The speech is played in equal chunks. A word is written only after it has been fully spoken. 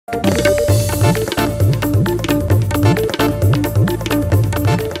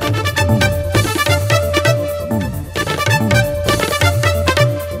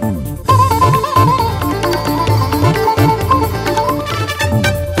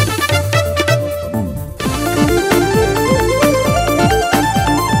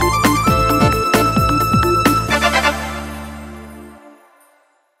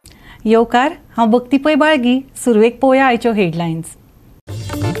येवकार हांव भक्ती पै बाळगी. सुरवेक पळोवया आयच्यो हेडलायन्स.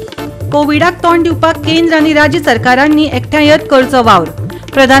 कोविडाक तोंड दिवपाक केंद्र आनी राज्य सरकारांनी एकठांय येत करचो वावर.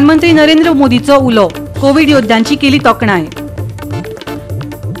 प्रधानमंत्री नरेंद्र मोदीचो उलो. कोविड योद्ध्यांची केली तोखणाय.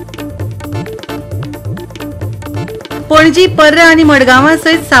 पणजी, पर्रा आनी मडगांवां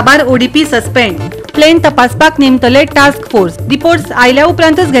सयत साबार ओडीपी सस्पेंड. प्लेन तपासपाक नेमतले टास्क फोर्स. रिपोर्ट्स आयल्या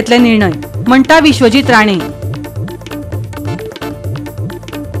उपरांतच घेतले निर्णय, म्हणटा विश्वजीत राणे.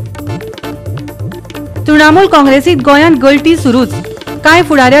 तृणमूल काँग्रेसीत गोंयांत गळटी सुरूच. कांय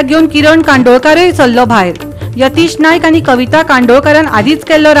फुडाऱ्याक घेवन किरण कांडोळकारय सरलो भायर. यतीश नायक आनी कविता कांडोळकारान आदींच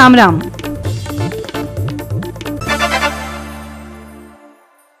केल्लो रामराम.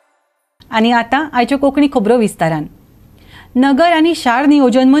 आनी आतां आयच्यो कोंकणी खबरो विस्तारान. नगर आनी शार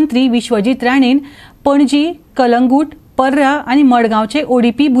नियोजन मंत्री विश्वजीत राणेन पणजी, कलंगूट, पर्रा आनी मडगांवचे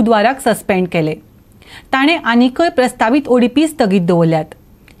ओडीपी बुधवाराक सस्पेंड केले. ताणें आनीकय प्रस्तावित ओडीपी स्थगीत दवरल्यात.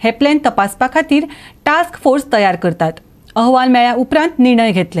 हे प्लॅन तपासपा खातीर टास्क फोर्स तयार करतात. अहवाल मेळ्ळ्या उपरांत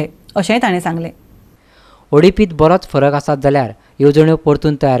निर्णय घेतले, अशेंय ताणें सांगलें. ओडीपीत बरोच फरक आसात जाल्यार येवजण्यो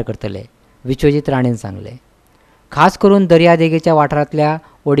परतून तयार करतले, विश्वजीत राणेन सांगलें. खास करून दर्यादेगेच्या वाठारांतल्या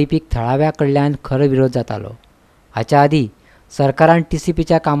ओडीपीक थळाव्या कडल्यान खरो विरोध जातालो. हाच्या आदीं सरकारान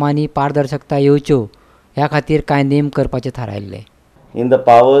टीसीपीच्या कामांनी पारदर्शकता येवच्यो ह्या खातीर कांय नेम करपाचें थारायल्लें. In the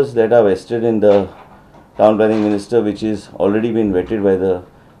powers that are vested in the town planning minister, which is already been vetted by the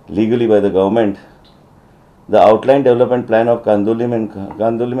legally by the government, the outline development plan of Kandulim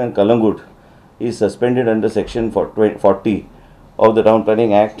and Kalangut is suspended under section 40 of the Town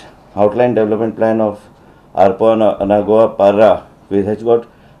Planning Act. Outline development plan of Arpon Anagoa Parra, which has got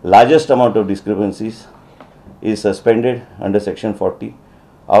largest amount of discrepancies, is suspended under section 40.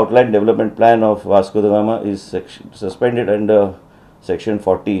 Outline development plan of Vasco da Gama is suspended under section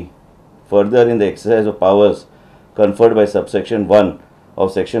 40. Further, in the exercise of powers conferred by subsection 1 of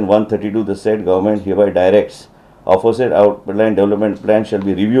section 132, the said government hereby directs aforesaid outline development plan shall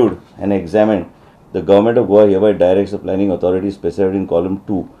be reviewed and examined. The government of Goa hereby directs the planning authority specified in column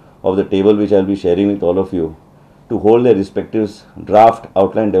 2 of the table, which I will be sharing with all of you, to hold their respective draft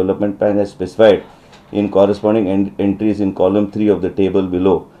outline development plan as specified in corresponding entries in column 3 of the table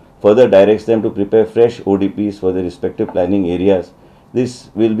below. Further directs them to prepare fresh ODPs for their respective planning areas. This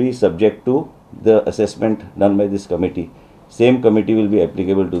will be subject to the assessment done by this committee. Same committee will be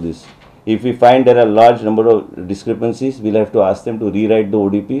applicable to this. If we find there are large number of discrepancies, we'll have to ask them to rewrite the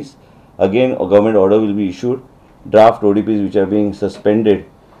ODPs. Again, a government order will be issued. Draft ODPs which are being suspended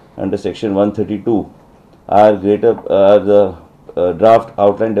under section 132 are the draft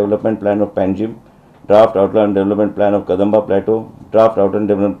outline development plan of Panjim, draft outline development plan of Kadamba Plateau, draft outline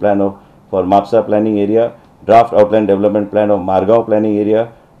development plan for Mapsa planning area, draft outline development plan of Margao planning area,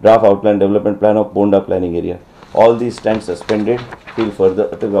 draft outline development plan of Ponda planning area. All these stand suspended till further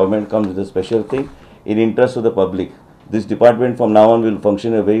the government comes with a special thing in interest of the public. This department from now on will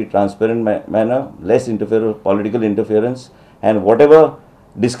function in a very transparent manner, less political interference, and whatever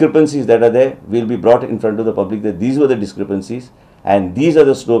discrepancies that are there will be brought in front of the public that these were the discrepancies and these are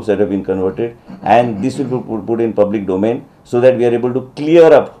the slopes that have been converted, and this will be put in public domain so that we are able to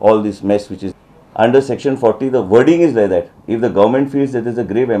clear up all this mess which is under section 40. The wording is like that. If the government feels that there is a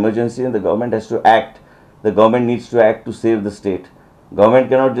grave emergency and the government has to act, the government needs to act to save the state. Government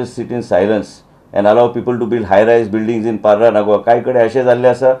cannot just sit in silence and allow people to build high-rise buildings in Parra, Nagwa. काही कडे असे झाले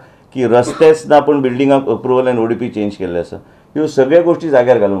आसा की रस्तेच ना पण building approval end ODP change केल्ले आसा. ह्यो सगळ्या गोष्टी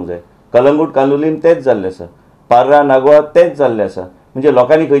जाग्यार घालूंक जाय. कलंगूट कांदोलीम तेच जाल्ले आसा, पार्रा नागवा तेच जाल्ले आसा. म्हणजे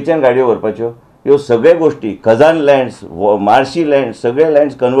लोकांनी खंयच्यान गाडयो व्हरपाच्यो. ह्यो सगळ्या गोष्टी खजान लँड्स, मार्शी लँड्स, सगळे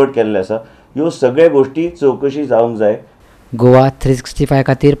लँड्स कन्वर्ट केल्ले आसा. ह्यो सगळ्या गोष्टी चौकशी जावंक जाय. गोवा 365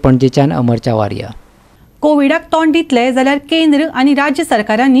 खातीर पणजेच्यान अमरच्या वारिया. कोविडाक तोंड दितले जाल्यार केंद्र आनी राज्य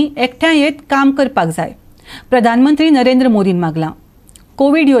सरकारांनी एकठांय येत काम करपाक जाय. प्रधानमंत्री नरेंद्र मोदीन मागलां.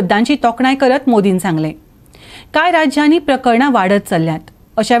 कोविड योद्ध्यांची तोखणाय करत मोदीन सांगलें. कांय राज्यांनी प्रकरणां वाडत चल्ल्यात.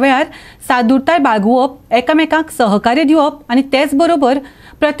 अशा वेळार सादूरताय बाळगुवप, एकामेकांक सहकार्य दिवप आनी तेच बरोबर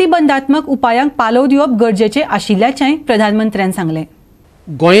प्रतिबंधात्मक उपायांक पालव दिवप गरजेचें आशिल्ल्याचेंय प्रधानमंत्र्यान सांगलें.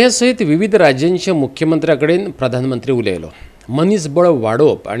 गोंया सयत विविध राज्यांच्या मुख्यमंत्र्यां कडेन प्रधानमंत्री उलयलो. मनीसबळ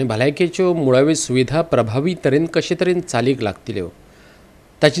वाडोवप आनी भलायकेच्यो मुळाव्यो सुविधा प्रभावी तरेन कशे तरेन चालीक लागतल्यो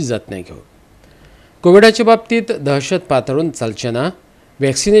ताची जतनाय घेवप. कोविडाचे बाबतींत दहशत पातळून चलचें ना.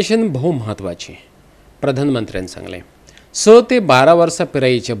 वॅक्सिनेशन भोव महत्वाचें प्रधानमंत्र्यान सांगलें. 6 ते 12 वर्सां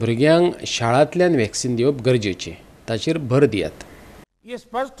पिरायेच्या भुरग्यांक शाळांतल्यान वॅक्सिन दिवप गरजेचें, ताचेर भर दियात. ये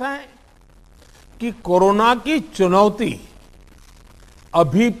स्पष्ट है कि कोरोना की चुनौती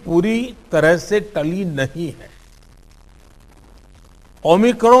अभी पूरी तरह से टली नहीं है.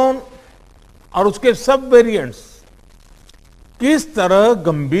 ओमिक्रॉन और उसके सब वेरिएंट्स किस तरह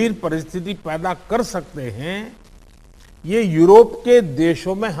गंभीर परिस्थिति पैदा कर सकते हैं, ये यूरोप के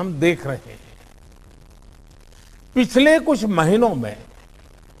देशों में हम देख रहे हैं. पिछले कुछ महीनों में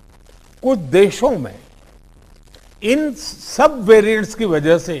कुछ देशों में इन सब वेरिएंट्स की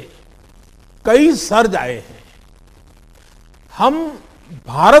वजह से कई सर्ज आए हैं. हम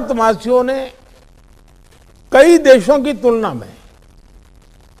भारतवासियों ने कई देशों की तुलना में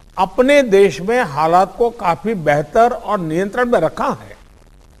अपने देश में हालात को काफी बेहतर और नियंत्रण में रखा है.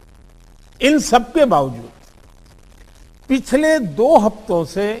 इन सब के बावजूद पिछले 2 हफ्तों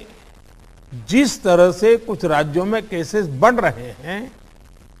से जिस तरह से कुछ राज्यों में केसेस बढ़ रहे हैं,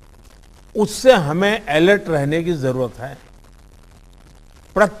 उससे हमें अलर्ट रहने की जरूरत है.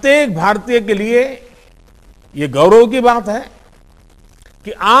 प्रत्येक भारतीय के लिए ये गौरव की बात है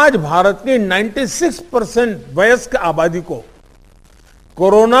कि आज भारत की 96% वयस्क आबादी को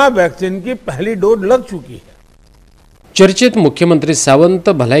कोरोना वैक्सीन की पहली डोज लग चुकी है. चर्चेत मुख्यमंत्री सावंत,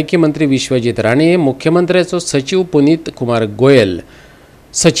 भलायकी मंत्री विश्वजीत राणे, मुख्यमंत्र्याचो सचिव पुनीत कुमार गोयल,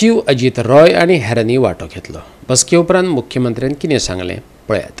 सचिव अजित रॉय आणि हेरांनी वांटो घेतलो. बसके उपरांत मुख्यमंत्र्यान कितें सांगलें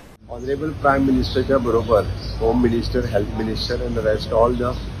पळयात. ऑनरेबल प्रायम मिनिस्टरच्या बरोबर home minister, health minister end rest all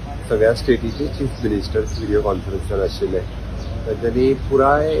the सगळ्या स्टेटीचे चीफ मिनिस्टर्स व्हिडिओ कॉन्फरन्सार आशिल्ले. तांच्यांनी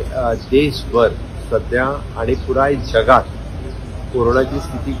पुराय देशभर सध्या आणि पुराय जगात कोरोनाची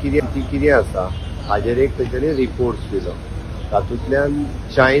स्थिती कितें आसा हाजेर एक तांच्यांनी रिपोर्ट्स दिलो. तातूंतल्यान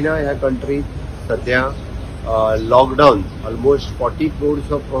चायना ह्या कंट्रीत सध्या lockdown almost 40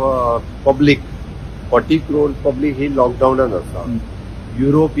 crores of public ही लॉकडाऊनान आसा.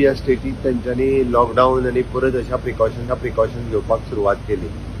 युरोप ह्या स्टेटीत तांच्यांनी लॉकडाऊन आनी परत अशा प्रिकॉशन घेवपाक सुरवात केली.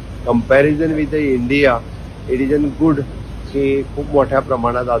 Comparison with India it is an good की खूप मोठ्या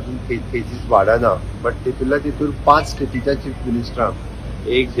प्रमाणात अजून केसीस वाढना. बट तितून 5 स्टेटीच्या चीफ मिनिस्टरांक,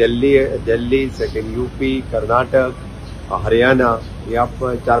 एक दिल्ली, सेकंड UP, कर्नाटक, हरियाणा या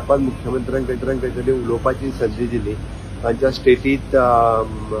 4-5 मुख्यमंत्र्यांक तांच्यांनी उलोवपाची संधी दिली. तांच्या स्टेटीत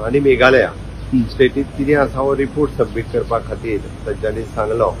आनी मेघालया स्टेटीत कितें आसा हो रिपोर्ट सबमीट करपा खातीर तांच्यांनी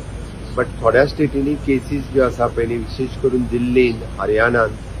सांगलो. बट थोड्या स्टेटींनी केसीस ज्यो आसा पळय, विशेष करून दिल्लीन,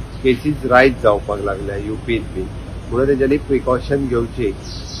 हरियाणान केसीस रायज जावपाक लागल्या, UPत बी. म्हणून तांच्यांनी प्रिकॉशन घेवची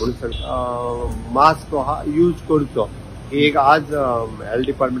म्हणून मास्क यूज करचो. एक आज हेल्थ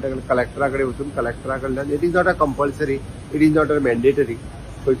डिपार्टमेंटाकडे कलेक्टरा कडेन वचून कलेक्टरा कडल्यान it is not a compulsory, it is not a mandatory,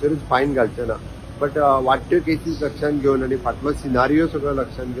 खंयसरूच फायन घालचे ना. बट वाडट्यो केसीस लक्षांत घेवन आनी फाटलो सिनारियो सगळो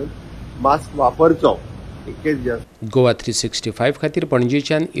लक्षांत घेवन मास्क वापरचो इतकेच जास्त. गोवा 365 खातीर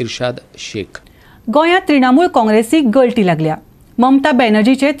पणजेच्यान इर्शाद शेख. गोंयांत तृणमूल काँग्रेसीक गळटी लागल्या. ममता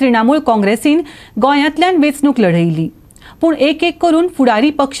बॅनर्जीचे तृणमूल काँग्रेसीन गोंयांतल्यान वेंचणूक लढयली, पूण एक करून फुडारी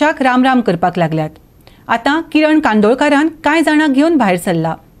पक्षाक राम करपाक लागल्यात. आतां किरण कांदोळकारान कांय जाणांक घेवन भायर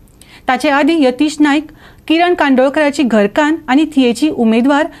सरला. ताचे आदीं यतीश नायक, किरण कांदोळकराची घरकान्न आनी थियेची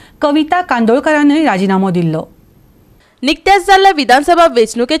उमेदवार कविता कांदोळकरानय राजिनामो दिल्लो. निकत्याच जाल्ल्या विधानसभा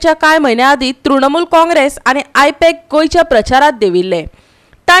वेंचणुकेच्या कांय म्हयन्या आदीं तृणमूल काँग्रेस आनी आयपॅक गोंयच्या प्रचारांत देंविल्ले.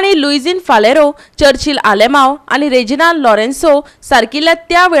 तांणी लुइजीन फालेरो, चर्चिल आलेमांव आनी रेजिना लॉरेन्सो सारकिल्ल्या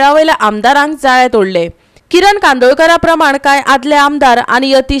त्या वेळावयल्या आमदारांक जाळ्यात ओडले. किरण कांदोळकरा प्रमाण कांय आदले आमदार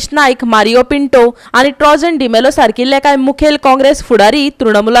आनी यतीश नायक, मारियो पिंटो आनी ट्रॉजन डिमेलो सारकिल्ले कांय मुखेल काँग्रेस फुडारी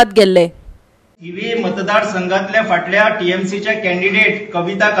तृणमूलांत गेल्ले. इवी मतदारसंघातल्या फाटल्या टीएमसीच्या कॅन्डिडेट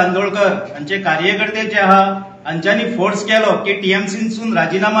कविता कांदोळकर हांचे कार्यकर्ते जे आहा हांच्यांनी फोर्स केलो की टीएमसीसून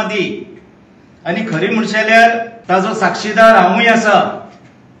राजीनामा दी. आनी खरी म्हणशें जाल्यार ताजो साक्षीदार हांवूय आसा,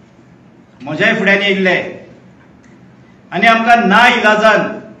 म्हज्याय फुड्यान येयल्ले. आनी आमकां ना इलाजान,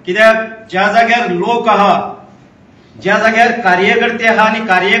 कित्याक ज्या जाग्यार लोक आहा, ज्या जाग्यार कार्यकर्ते आहा आनी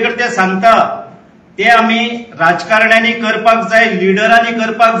कार्यकर्ते सांगता ते आमी राजकारण्यांनी करपाक जाय, लिडरांनी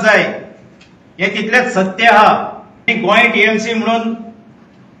करपाक जाय, हे तितलेच सत्य आहा. गोंय टीएमसी म्हणून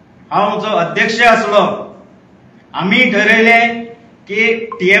हांव जो अध्यक्ष आसलो, आमी ठरयलें की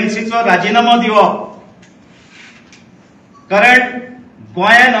टीएमसीचो राजीनामो दिवप. कारण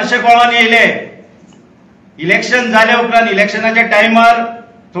गोंयान अशें कळोन येयले, इलेक्शन जाले उपरांत इलेक्शनाच्या टायमार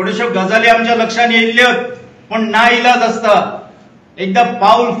थोड्योश्यो गजाली आमच्या लक्षांत येयल्ल्योच, पण ना इलाज आसता. एकदा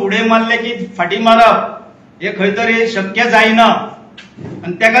पाऊल फुडें मारले की फाटी मारप हे खंय तरी शक्य जायना.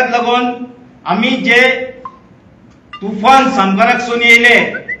 आनी तेकाच लागून आमी जे तुफान संपर्कसून येयले,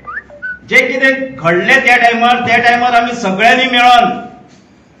 जे कितें घडले त्या टायमार आमी सगळ्यांनी मेळोन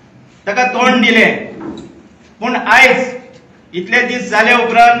ताका तोंड दिलें. पूण आयज इतले दीस जाले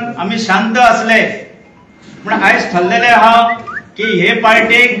उपरांत आमी शांत असले, पूण आयज ठरलेले आहा की हे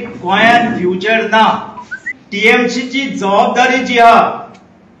पार्टीक गोंयांत फ्युचर ना. टीएमसीची जबाबदारी जी आहा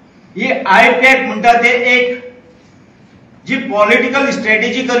ही आयपॅक म्हणटा ते एक जी पॉलिटिकल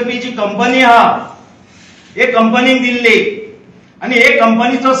स्ट्रॅटेजी करपी जी कंपनी आहा हे कंपनीक दिल्ली आनी हे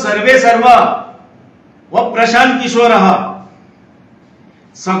कंपनीचो सर्वे सर्वा हो प्रशांत किशोर आहा.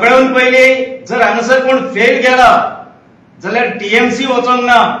 सगळ्यान पयली जर हांगासर कोण फेल गेला जाल्यार टीएमसी वचोंक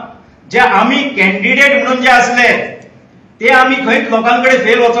ना. जे आमी कॅन्डिडेट म्हणून जे असले ते आमी खंयच लोकांकडे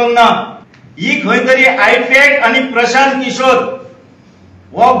फेल वचोंक ना. ही खंय तरी आयपॅक आनी प्रशांत किशोर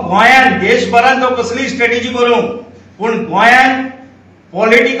हो गोंयान देशभरात तो कसली स्ट्रॅटेजी करूं, पूण गोंयान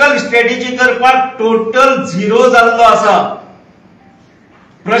पॉलिटिकल स्ट्रॅटेजी करपाक टोटल झिरो जाल्लो आसा.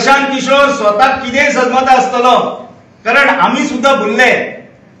 प्रशांत किशोर स्वताक कितेंय सजमता आसतलो, कारण आमी सुद्धा भुल्ले.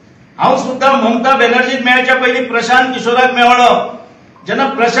 हांव सुद्धा ममता बॅनर्जीक मेळच्या पयलीं प्रशांत किशोराक मेळ्ळो. जेन्ना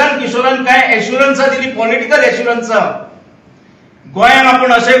प्रशांत किशोरान कांय एश्युरन्सां दिली, पॉलिटिकल एश्युरन्सां, गोंयान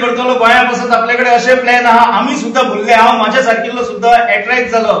आपूण अशें करतलो, गोंया पासत आपले कडेन अशें प्लॅन आहा, आमी सुद्धा भुल्ले. हांव म्हाज्या सारकिल्लो सुद्धा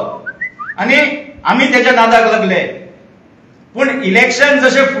एट्रॅक्ट जालो आनी आमी तेच्या नादाक लागले. पूण इलेक्शन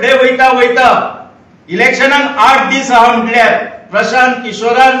जशें फुडें वयता वयता इलेक्शनाक 8 दीस आहा म्हटल्यार प्रशांत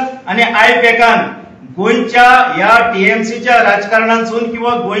किशोरान आनी आयपॅकान गोंयच्या ह्या टीएमसीच्या राजकारणांतसून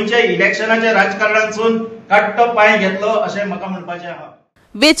किंवा गोंयच्या इलेक्शनाच्या राजकारणांतसून काट्टो पांय घेतलो अशें म्हाका म्हणपाचें आहा.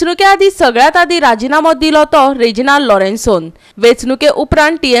 वेंचणुके आदी सगळ्यात आदी राजिनामो दिलो तो रेजिनाल्ड लॉरेन्सोन. वेंचणुके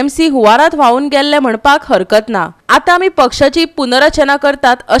उपरांत टीएमसी हुवारात व्हावून गेल्ले म्हणपाक हरकत ना. आता आमी पक्षाची पुनरचना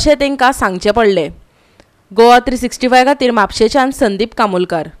करतात अशें तांकां सांगचें पडलें. गोवा 365 खातीर म्हापशेच्यान संदीप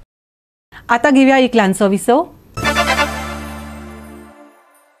कामोलकार. आता घेवया एक ल्हानसो विसव.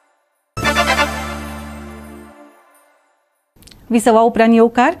 विसवा उपरांत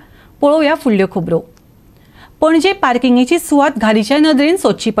येवकार पळोवया फुडल्यो खबरो. पणजे पार्किंगेची सुवात घालीच्या नदरेन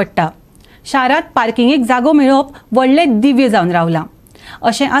सोदची पडटा. शारांत पार्किंगेक जागो मेळप व्हडलें दिव्य जावन रावलां.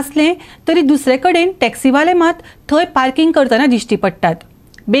 अशें आसलें तरी दुसरे कडेन टॅक्सीवाले मात थंय पार्किंग करतना दिश्टी पडटात.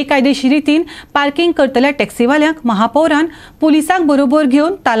 बेकायदेशीर रितीन पार्किंग करतल्या टॅक्सीवाल्यांक महापौरान पुलिसांक बरोबर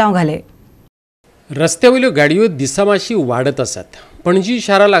घेवन तालाव घाले. रस्त्यावयल्यो गाडयो दिसा मातशी वाडत आसात. पणजी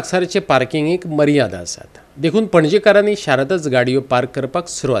शारा लागसारचे पार्किंगेक मर्यादा आसात. देखून पणजेकारांनी शारांतच गाडयो पार्क करपाक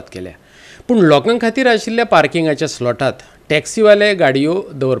सुरवात केल्या. पूण लोकां खातीर आशिल्ल्या पार्किंगाच्या स्लॉटात टॅक्सीवाले गाडयो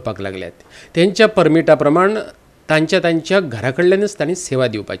दवरपाक लागल्यात. त्यांच्या परमिटा प्रमाण तांच्या घरा कडल्यानच तांणी सेवा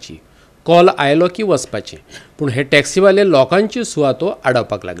दिवपाची. कॉल आयलो की वचपाचें. पूण हे टॅक्सीवाले लोकांच्यो सुवातो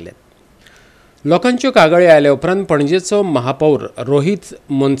आडावपाक लागल्यात. लोकांच्यो कागाळी आयल्या उपरांत पणजेचो महापौर रोहित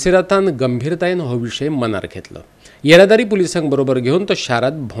मोन्सेरातान गंभीरतायेन हो विशय मनार घेतलो. येरादारी पुलिसांक बरोबर घेवन तो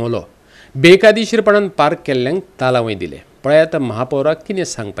शारांत भोंवलो. बेकायदेशीरपणान पार्क केल्ल्यांक तालावय दिले. पळयात महापौराक कितें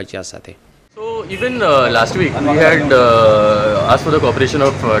सांगपाचें आसा तें. So even last week we had asked for the cooperation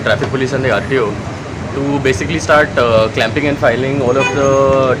of traffic police and the RTO to basically start clamping and filing all of the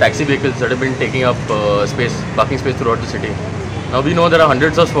taxi vehicles that have been taking up parking space throughout the city. Now we know there are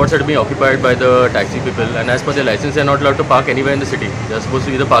hundreds of spots that are being occupied by the taxi people, and as per their license they are not allowed to park anywhere in the city. They are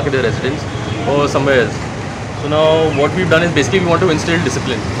supposed to either park at their residence or somewhere else. So now what we've done is basically we want to instill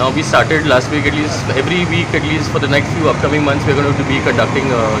discipline. Now we started last week, at least every week, at least for the next few upcoming months, we're going to be conducting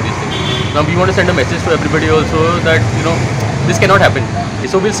these things. Now we want to send a message to everybody also that this cannot happen.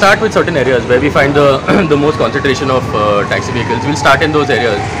 So we'll start with certain areas where we find the most concentration of taxi vehicles. We'll start in those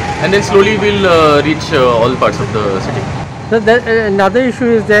areas, and then slowly we'll reach all parts of the city. So another issue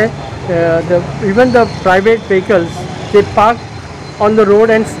is that even the private vehicles, they park on the road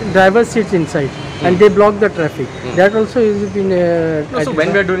and driver sits inside. And they block the traffic. That also has been. So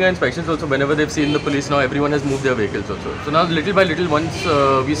when we are doing our inspections, also whenever they've seen the police, now everyone has moved their vehicles also. So now little by little, once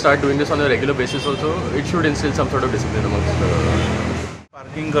we start doing this on a regular basis, also it should instill some sort of discipline amongst.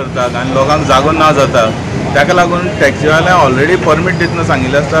 Parking करतात आणि लोकांक जागो ना जाता, ताका लागून टॅक्सीवाल्या already permit दितना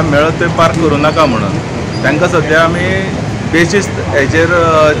सांगिल्लें आसता मेळत थंय पार्क करूं नाका म्हणून. तांकां सद्या आमी बेशिस्त हेचेर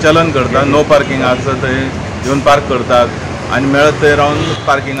चलन करता. नो पार्किंग आसा थंय येवन पार्क करतात आनी मेळत थंय रावन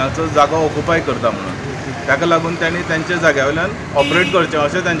पार्किंगाचो जागो ऑक्युपाय करता म्हणून. ताका लागून त्यांनी त्यांच्या जाग्या वयल्यान ऑपरेट करचें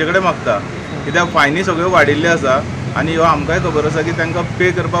अशें तांचे कडेन मागता. कित्याक फायनी सगळ्यो वाडिल्ल्यो आसा आनी ह्यो आमकांय खबर आसा की तांकां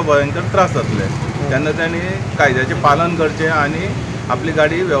पे करपाक भयंकर त्रास जातले. तेन्ना त्यांनी कायद्याचें पालन करचें आनी आपली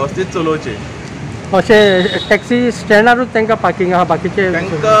गाडी वेवस्थीत चलोवची. अशें टॅक्सी स्टँडारूच तांकां पार्किंग आहा, बाकीचे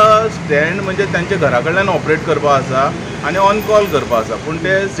तांकां स्टँड म्हणजे तांच्या घरा कडल्यान ऑपरेट करपा आसा आनी ऑन कॉल करपा आसा. पूण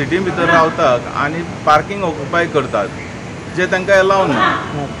ते सिटी भितर रावतात आनी पार्किंग ऑक्युपाय करतात जे तांकां अलाव ना.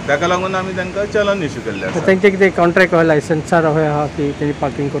 ताका लागून आमी तांकां चलन इश्यू केल्लें आसा. तांचे कितें कॉन्ट्रॅक्ट वा लायसन्सार आहा की तेणी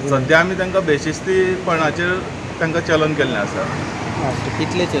पार्किंग करूं? सद्या आमी तांकां बेशिस्तीपणाचेर तांकां चलन केल्लें आसा.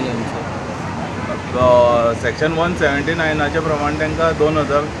 कितले चलन सेक्शन 179 प्रमाणे तांकां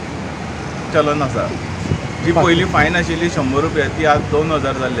 2000 चलन आसा. जी पयली फायन आशिल्ली 100 रुपया ती आज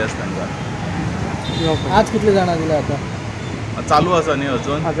 2000 जाल्ली आसा तांकां. आज कितले जाणां दिले आता चालू आसा न्ही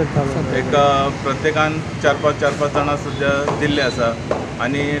अजून. एक प्रत्येकान 4-5 जाणां सध्या दिल्ले आसा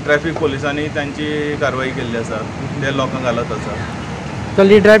आनी ट्रॅफिक पोलिसांनी तांची कारवाई केल्ली आसा. ते लोकांक घालत आसा. चल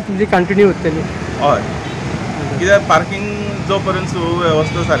ही ड्रायव्ह कंटिन्यू उरतली. हय कित्याक पार्किंग जो पर्यंत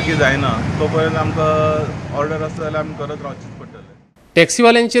सुवेवस्था सारकी जायना तो पर्यंत आमकां ऑर्डर आसता जाल्यार आमी करत रावचेच पडटलें.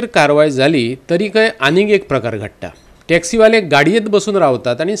 टॅक्सीवाल्यांचेर कारवाय जाली तरी खंय आनीक एक प्रकार घडटा. टॅक्सीवाले गाडयेंत बसून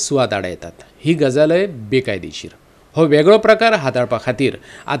रावतात आनी सुवात आडायतात. ही गजालय बेकायदेशीर. हो वेगळो प्रकार हाताळपा खातीर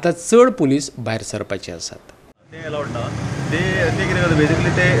आतां चड पुलीस भायर सरपाचे आसात. ते अलाउड ना. ते कितें करता बेसिकली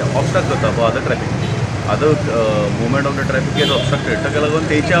ते ऑब्स्ट्रक्ट करता for other traffic. Other movement of the traffic gate obstructed. ताका लागून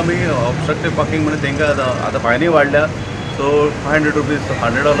तेंचे आमी ऑब्स्ट्रक्टिव्ह पार्किंग म्हणून तांकां आतां फायनी वाडल्या. सो 500 रुपीज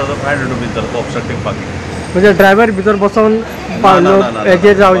 100 जालो तो 500 रुपीज जालो ऑब्स्ट्रक्टिव्ह पार्किंग. म्हणजे ड्रायव्हर भितर बसून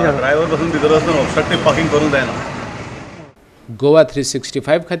ड्रायव्हर बसून भितर वचून ऑब्स्ट्रक्टिव्ह पार्किंग करूंक जायना. गोवा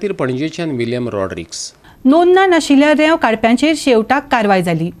 365 खातीर पणजेच्यान विलियम रॉड्रिक्स. नोंद नाशिल्ल्या रेंव काडप्यांचेर शेवटाक कारवाय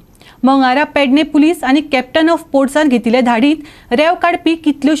जाली. मंगळारा पेडणे पुलीस आनी कॅप्टन ऑफ पोर्ट्सान घेतिल्ले धाडीत रेंव काडपी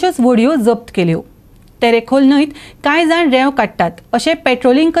कितल्योश्योच व्हडयो जप्त केल्यो. तेरेखोल न्हंयत कांय जाण रेंव काडटात अशें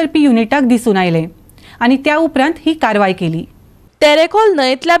पेट्रोलिंग करपी युनिटाक दिसून आयलें आनी त्या उपरांत ही कारवाय केली. तेरेखोल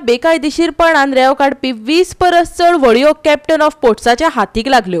न्हंयतल्या बेकायदेशीरपणान रेंव काडपी 20 परस चड व्हडयो कॅप्टन ऑफ पोर्ट्साच्या हातीक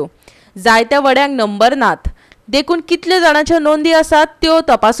लागल्यो. जायत्या वड्यांक नंबर नात. देखून कितले जाणांच्यो नोंदी आसात त्यो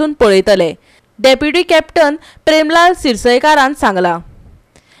तपासून पळयतले. डेप्युटी कॅप्टन प्रेमलाल सिरसयकारान सांगला.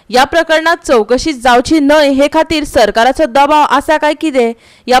 या प्रकरणात चौकशी जावची न्हय हे खातीर सरकाराचो दबाव आसा काय कितें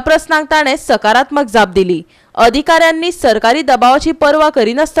ह्या प्रस्नाक ताणें सकारात्मक जाप दिली. अधिकाऱ्यांनी सरकारी दबावाची पर्वा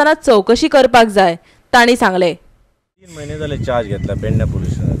करिनासतना चौकशी करपाक जाय तांणी सांगलें. 3 महिने जाले चार्ज घेतला पेडणे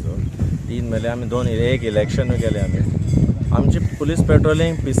पुलीस स्टेशनाचो. 3 म्हळ्यार आमी 2 एक इलेक्शन केलें आमी. आमची police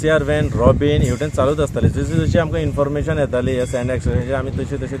patrolling PCR van robin हेवटेन चालूच आसताली. जशी जशी आमकां इन्फॉर्मेशन येताली ह्या सँड एक्सचेंजाचेर आमी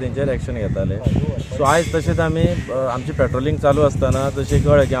तशें तेंचेर एक्शन घेताले. सो आयज तशेंच आमी आमची पेट्रोलिंग चालू आसतना तशें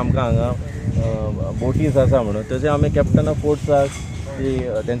कळ्ळें की आमकां हांगा बोटीज आसा म्हणून. तशें आमी कॅप्टन ऑफ पोर्ट्साक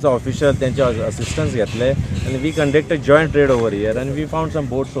तेंचो ऑफिशियल तेंचे असिस्टन्स घेतले आनी we conduct a joint red over here आनी we found some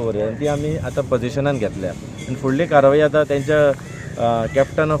boats over here. ती आमी आतां पोजिशनान घेतल्या आनी फुडली कारवाई आतां तेंच्या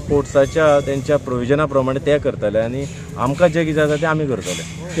कॅप्टन ऑफ पोर्ट्साच्या तेंच्या प्रोविजना प्रमाणे ते करतले आनी आमकां जे कितें जाता ते आमी करतले.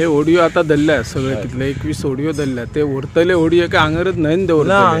 हे ओडियो आतां धरल्या सगळे कितले 21 ओडियो धरल्या. ते व्हरतले ओडियो काय हांगाच न्हंयन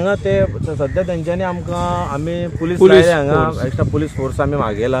दवरतले? हांगा ते सद्या तेंच्यांनी आमकां आमी पुलीस हांगा एक्स्ट्रा पुलीस फोर्स आमी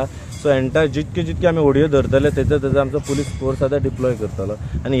मागयला. सो एंटायर जितके आमी ओडियो धरतले तेजो आमचो पुलीस फोर्स आतां डिप्लॉय करतलो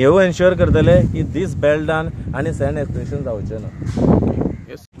आनी ह्यो एन्श्योर करतले की दीस बेल्डान आनी सँड एक्सप्रेशन जावचें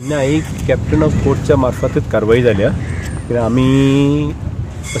ना. ही कॅप्टन ऑफ पोर्ट्सच्या मार्फतच कारवाई जाल्या. आमी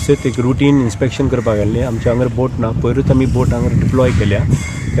अशेंच एक रुटीन इन्स्पेक्शन करपाक गेल्ले. आमच्या हांगर बोट ना. पयरूच आमी बोट हांगर डिप्लॉय केल्या.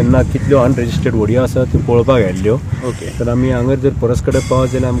 तेन्ना कितल्यो अनरेजिस्टर्ड व्हडयो आसा त्यो पळोवपाक गेल्ल्यो. ओके. तर आमी हांगर जर परस कडेन पावत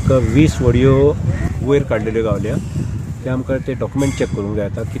जाल्यार आमकां 20 व्हडयो वयर काडलेल्यो गावल्या. ते आमकां ते डॉक्युमेंट चॅक करूंक जाय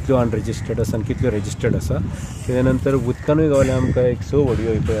आतां कितल्यो अनरेजिस्टर्ड आसा आनी कितल्यो रेजिस्टर्ड आसा. तेज्या नंतर उदकानूय गावल्या आमकां एक 6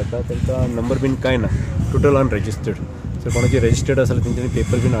 व्हडयो पळय आतां तांकां नंबर बीन कांय ना. Total unregistered. सर कोणाचे रेजिस्टर्ड आसा जाल्यार तेंच्यांनी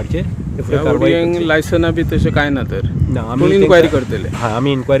पेपर बीन हाडचे. लायसना बी तशें कांय ना. तर आमी इन्क्वायरी करतले. हां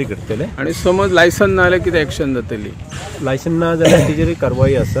आमी इन्क्वायरी करतले. आनी समज लायसन ना जाल्यार कितें एक्शन जातली? लायसन ना जाल्यार तेजेर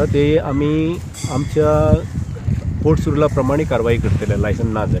कारवाई आसा. ते आमी आमच्या पोर्ट्स रुला प्रमाणे कारवाई करतले लायसन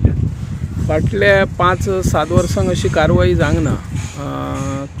ना जाल्यार. फाटल्या 5-7 वर्सांक अशी कारवाई जावंक ना.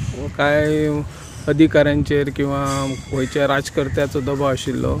 काय अधिकाऱ्यांचेर किंवा गोंयच्या राजकर्त्याचो दबाव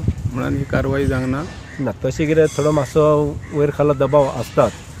आशिल्लो म्हणून ही कारवाई जावंक ना. ना तशें कितें थोडो मातसो वयर खाला दबाव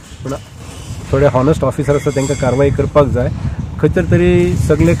आसतात पूण थोडे हॉनस्ट ऑफिसर आसा तांकां कारवाई करपाक जाय. खंय तरी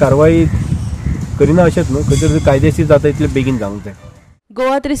सगळे कारवाई करिना अशेंच न्हू. खंय तरी कायदेशीर जाता इतले बेगीन जावंक जाय.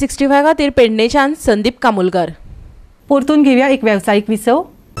 गोवा 365 खातीर पेडणेच्यान संदीप कामुलकर. परतून घेवया एक वेवसायीक विसव.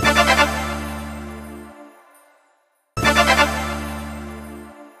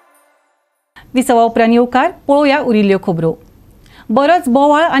 विसवा उपरांत येवकार पळोवया उरिल्ल्यो खबरो. बरोच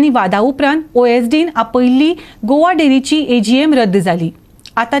बोवाळ आनी वादा उपरांत OSDन आपयल्ली गोवा डेरीची AGM रद्द जाली.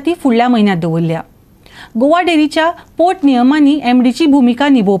 आतां ती फुडल्या म्हयन्यांत दवरल्या. गोवा डेरीच्या पोट नियमांनी MDची भुमिका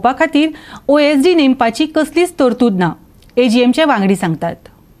निभोवपा खातीर OSD नेमपाची कसलीच तरतूद ना. AGMचे वांगडी सांगतात.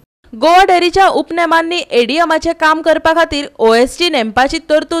 गोवा डेरीच्या उपनेमांनी ADMचे काम करपा खातीर OSD नेमपाची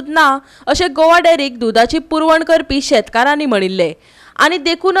तरतूद ना अशें गोवा डेरीक दुधाची पुरवण करपी शेतकारांनी म्हणिल्ले आनी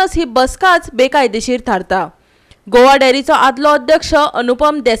देखूनच ही बसकाच बेकायदेशीर थारता. गोवा डेअरीचो आदलो अध्यक्ष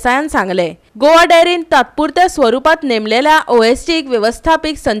अनुपम देसायान सांगले. गोवा डेअरीन तात्पुरत्या स्वरूपात नेमलेल्या ओएसटीक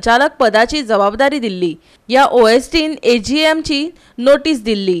व्यवस्थापिक संचालक पदाची जबाबदारी दिल्ली. या ओएसटीन एजीएमची नोटीस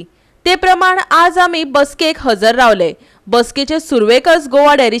दिल्ली. ते प्रमाण आज आम्ही बसकेक हजर रावले. बसकेचे सुरवेकच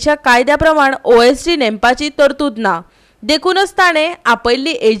गोवा डेअरीच्या कायद्याप्रमाण ओएसटी नेमपाची तरतूद ना. देखूनच ताणें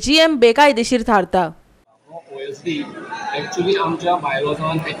आपयल्ली एजीएम बेकायदेशीर थारता. ओएसडी एक्चुअली आमच्या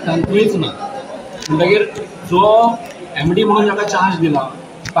बायलॉजान एक्टान खंयच ना. म्हणटकीर जो एमडी म्हणून जाका चार्ज दिला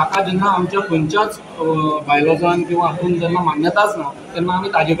ताका जेन्ना आमच्या खंयच्याच बायलॉजान किंवा हातून जेन्ना मान्यताच ना तेन्ना आमी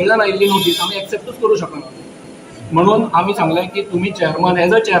ताजे कडल्यान आयिल्ली नोटीस आमी एक्सेप्टूच करूं शकना. म्हणून आमी सांगलें की तुमी चेअरमन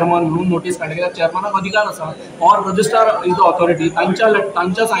एज अ चेअरमन म्हणून नोटीस काडली कित्याक चेअरमनाक अधिकार आसा or registrar is the authority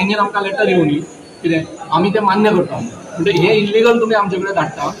तांच्या सायनीन आमकां लेटर येवनी कितें आमी तें मान्य करता. म्हणजे हे इल्लिगल तुम्ही आमचे कडेन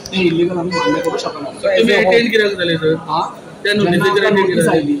धाडटा ते इल्लिगल आमी मान्य करूं शकना.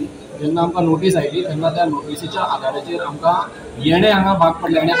 जेन्ना आमकां नोटीस आयली तेन्ना त्या नोटीसीच्या आधाराचेर आमकां येणे हांगा भाग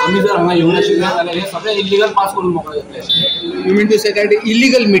पडले आनी आमी जर हांगा येवं नाशिल्ले जाल्यार हे सगळे इल्लिगल पास करून मोकळे जातले. You mean to say that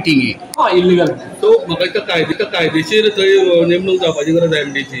illegal meeting ही? हय इल्लिगल. सो म्हाका कायदेशीर थंय नेमणूक जावपाची गरज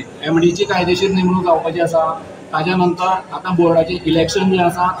आसा. एमडीची कायदेशीर नेमणूक जावपाची आसा. ताज्या नंतर आतां बोर्डाचें इलेक्शन जें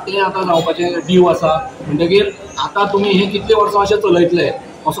आसा तें आतां जावपाचें ड्यू आसा. म्हणटकीर आतां तुमी हे कितले वर्सां अशें चलयतले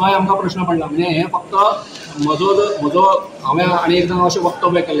असोय आमकां प्रश्न पडला. म्हणजे हे फक्त म्हजो हांवें आनी एक जाण अशें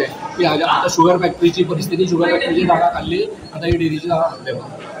वक्तव्य केलें की आतां शुगर फॅक्टरीची परिस्थिती शुगर फॅक्टरीची जागा खाल्ली आतां ही डेरीची जागा खाल्ले.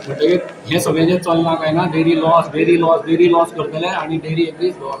 म्हणटकीर हे सगळें जें चलना काय ना डेरी लॉस करतले आनी डेरी एक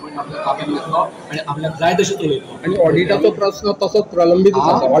दीस गव्हर्मेंट आपल्या ताब्यांत घेतलो आनी आपल्याक जाय तशें चलयतलो. आनी ऑडिटाचो प्रश्न तसोच प्रलंबीत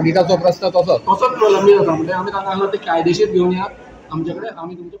आसा. ऑडिटाचो प्रश्न तसोच प्रलंबीत आसा. म्हणजे आमी तांकां सांगलो ते कायदेशीर घेवन येयात आमचे कडेन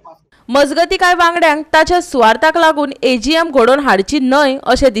आमी तुमचे पास. मजगती कांय वांगड्यांक ताच्या सुवार्थाक लागून एजीएम घडोवन हाडची न्हय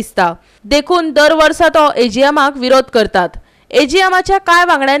अशें दिसता. देखून दर वर्सा तो एजीएमाक विरोध करतात. एजीएमाच्या कांय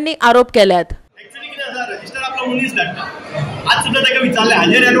वांगड्यांनी आरोप केल्यात. रजिस्टर आपलो मनीस धाडटा. आज सुद्दां ताका विचारलें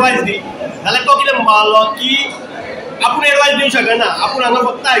हाजेर एडवायस दी जाल्यार तो कितें म्हणपालो की आपूण एडवायस दिवंक शकना आपूण हांगा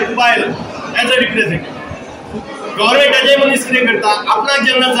फक्त आयकूंक आयलो एज अ रिप्रेझेंटेटिव्ह. गव्हर्मेंटाचे मनीस कितें करता आपणाक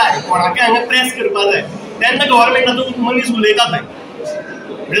जेन्ना जाय कोणाकय हांगा प्रेस करपा जाय तेन्ना गव्हर्मेंटाचो मनीस उलयता थंय.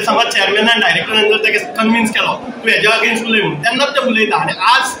 म्हणजे समज चेअरमॅनान डायरेक्टरान जर ताका कन्विन्स केलो तूं हेज्या अगेन्स्ट उलय म्हणून तेन्नाच ते उलयता. आनी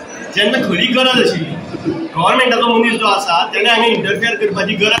आज जेन्ना खरी गरज आशिल्ली गव्हर्मेंटाचो मनीस जो आसा तेणे हांगा इंटरफियर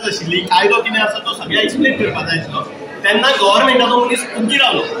करपाची गरज आशिल्ली कायदो कितें आसा तो सगळ्या एक्सप्लेन करपाक जाय आशिल्लो तेन्ना गव्हर्मेंटाचो मनीस उगी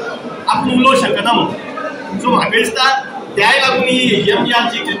रावलो आपूण उलोवंक शकना म्हणून. सो म्हाका दिसता त्याय लागून ही एजीएम जी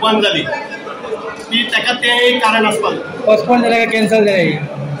आमची बंद जाली ती ताका तें एक कारण आसपाक पोस्टपोन जालें काय कॅन्सल जालें.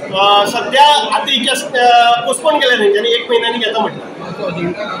 सध्या आतां पोस्टपोन केलें तेंच्यांनी 1 म्हयन्यांनी घेता म्हटलं.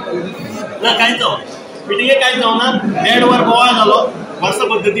 ना कांयच जावं मिटिंगे कांयच जावना. 1.5 वर बोवाळ जालो वर्सा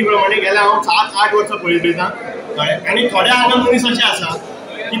पद्दती प्रमाणे गेल्या हांव 7-8 वर्सां पळयता कळ्ळें. आनी थोड्या हांगा मनीस अशें आसा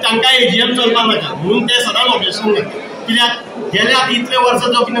की तांकां एजीएम चलपाक नाका म्हणून ते सदांच ऑब्जेक्शन करता. कित्याक गेल्या इतले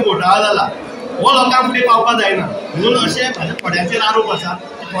वर्सां जो कितें घोटाळो जाला हो लोकांक फुडें पावपाक जायना म्हणून अशे थोड्यांचेर आरोप आसा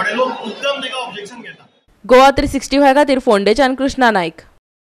की थोडे लोक मुद्दम ताका ऑब्जेक्शन घेता. गोवा 365 खातीर फोंडेच्यान कृष्णा नायक.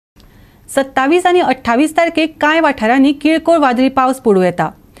 27 आणि 28 तारखेक कांय वाठारांनी किळकोळ वादळी पावस पडूं येता.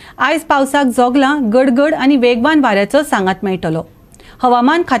 आयज पावसाक जोगलां गडगड आनी वेगवान वाऱ्याचो सांगात मेळटलो.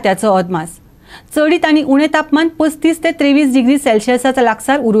 हवामान खात्याचो अदमास. चडीत आनी उणें तापमान 35 ते 23 डिग्री सेल्सियसाच्या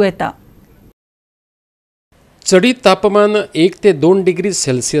लागसार उरूं येता. चडीत तापमान 1 ते 2 डिग्री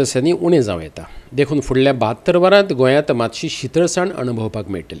सेल्सियसांनी उणें जावं येता. देखून फुडल्या 72 वरांत गोंयांत मातशी शितळसाण अणभवपाक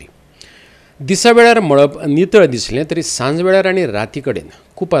मेळटली. दिसा वेळार मळब नितळ दिसलें तरी सांज वेळार आनी राती कडेन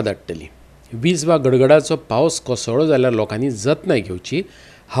कुपां दाटतली. वीज वा गडगडाचो पावस कोसळ्ळो जाल्यार लोकांनी जतनाय घेवची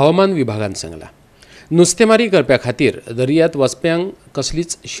हवामान विभागान सांगलां. नुस्तेमारी करप्या खातीर दर्यांत वचप्यांक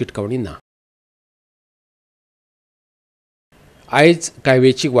कसलीच शिटकावणी ना. आयज कांय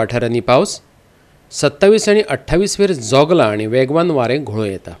वेंचीक वाठारांनी पावस. 27 आनी 28 वेर जोगलां आनी वेगवान वारें घोळों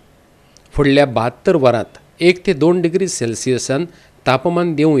येता. फुडल्या 72 वरांत 1 ते 2 डिग्री सेल्सियसान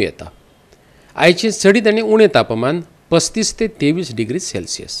तापमान देंवूं येता. आयचें चडीत आनी उणें तापमान 35 ते 23 degree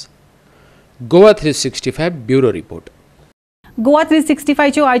Celsius. Goa 365 bureau report. Goa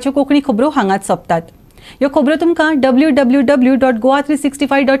 365 च्यो आयच्यो कोंकणी खबरो हांगाच सोंपतात. ह्यो खबरो तुमकां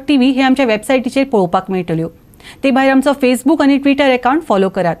www.goa365.tv हे आमच्या वेबसायटीचेर पळोवपाक मेळटल्यो. ते भायर आमचो फेसबूक आनी ट्विटर अकाउंट फॉलो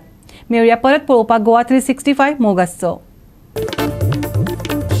करात. मेळुया परत पळोवपाक गोवा 365 मोग आसचो.